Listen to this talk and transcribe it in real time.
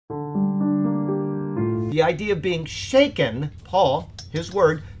The idea of being shaken, Paul, his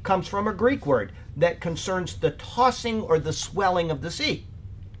word, comes from a Greek word that concerns the tossing or the swelling of the sea.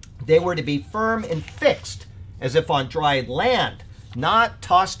 They were to be firm and fixed, as if on dry land, not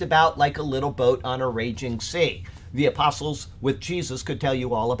tossed about like a little boat on a raging sea. The apostles with Jesus could tell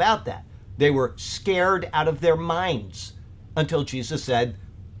you all about that. They were scared out of their minds until Jesus said,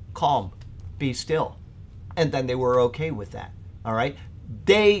 calm, be still. And then they were okay with that, all right?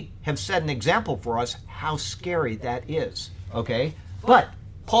 They have set an example for us how scary that is, okay? But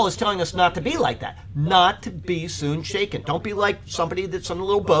Paul is telling us not to be like that, not to be soon shaken. Don't be like somebody that's on a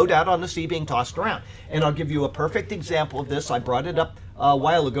little boat out on the sea being tossed around. And I'll give you a perfect example of this. I brought it up a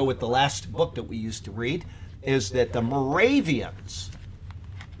while ago with the last book that we used to read, is that the Moravians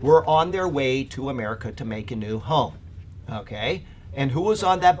were on their way to America to make a new home, okay? And who was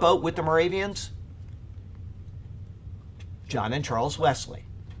on that boat with the Moravians? John and Charles Wesley.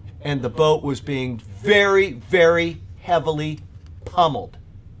 And the boat was being very, very heavily pummeled.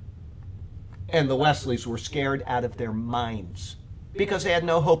 And the Wesleys were scared out of their minds because they had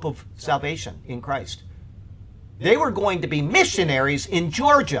no hope of salvation in Christ. They were going to be missionaries in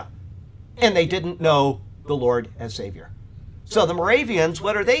Georgia, and they didn't know the Lord as Savior. So the Moravians,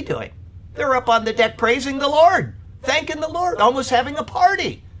 what are they doing? They're up on the deck praising the Lord, thanking the Lord, almost having a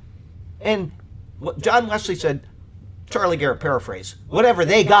party. And what John Wesley said, Charlie Garrett paraphrase, whatever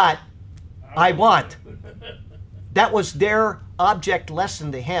they got, I want. That was their object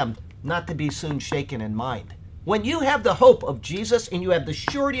lesson to him, not to be soon shaken in mind. When you have the hope of Jesus and you have the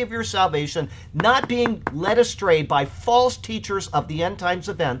surety of your salvation, not being led astray by false teachers of the end times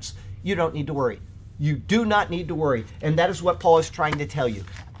events, you don't need to worry. You do not need to worry. And that is what Paul is trying to tell you.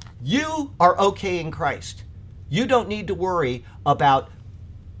 You are okay in Christ. You don't need to worry about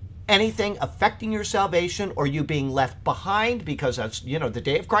anything affecting your salvation or you being left behind, because that's, the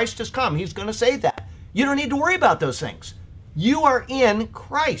day of Christ has come. He's going to say that. You don't need to worry about those things. You are in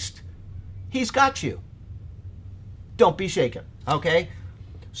Christ. He's got you. Don't be shaken, okay?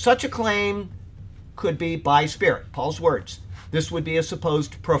 Such a claim could be by Spirit, Paul's words. This would be a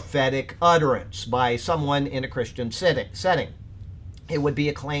supposed prophetic utterance by someone in a Christian setting. It would be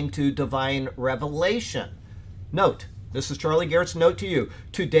a claim to divine revelation. Note, this is Charlie Garrett's note to you.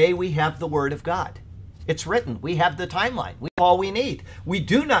 Today we have the Word of God. It's written. We have the timeline. We have all we need. We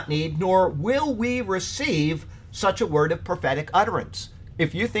do not need, nor will we receive such a word of prophetic utterance.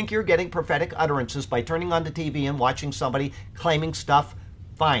 If you think you're getting prophetic utterances by turning on the TV and watching somebody claiming stuff,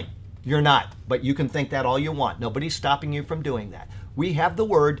 fine. You're not. But you can think that all you want. Nobody's stopping you from doing that. We have the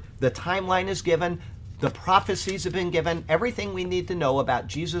Word. The timeline is given. The prophecies have been given. Everything we need to know about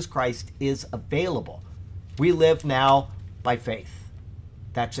Jesus Christ is available. We live now by faith.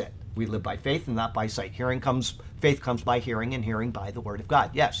 That's it. We live by faith and not by sight. Faith comes by hearing, and hearing by the Word of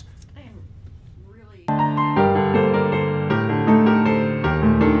God. Yes.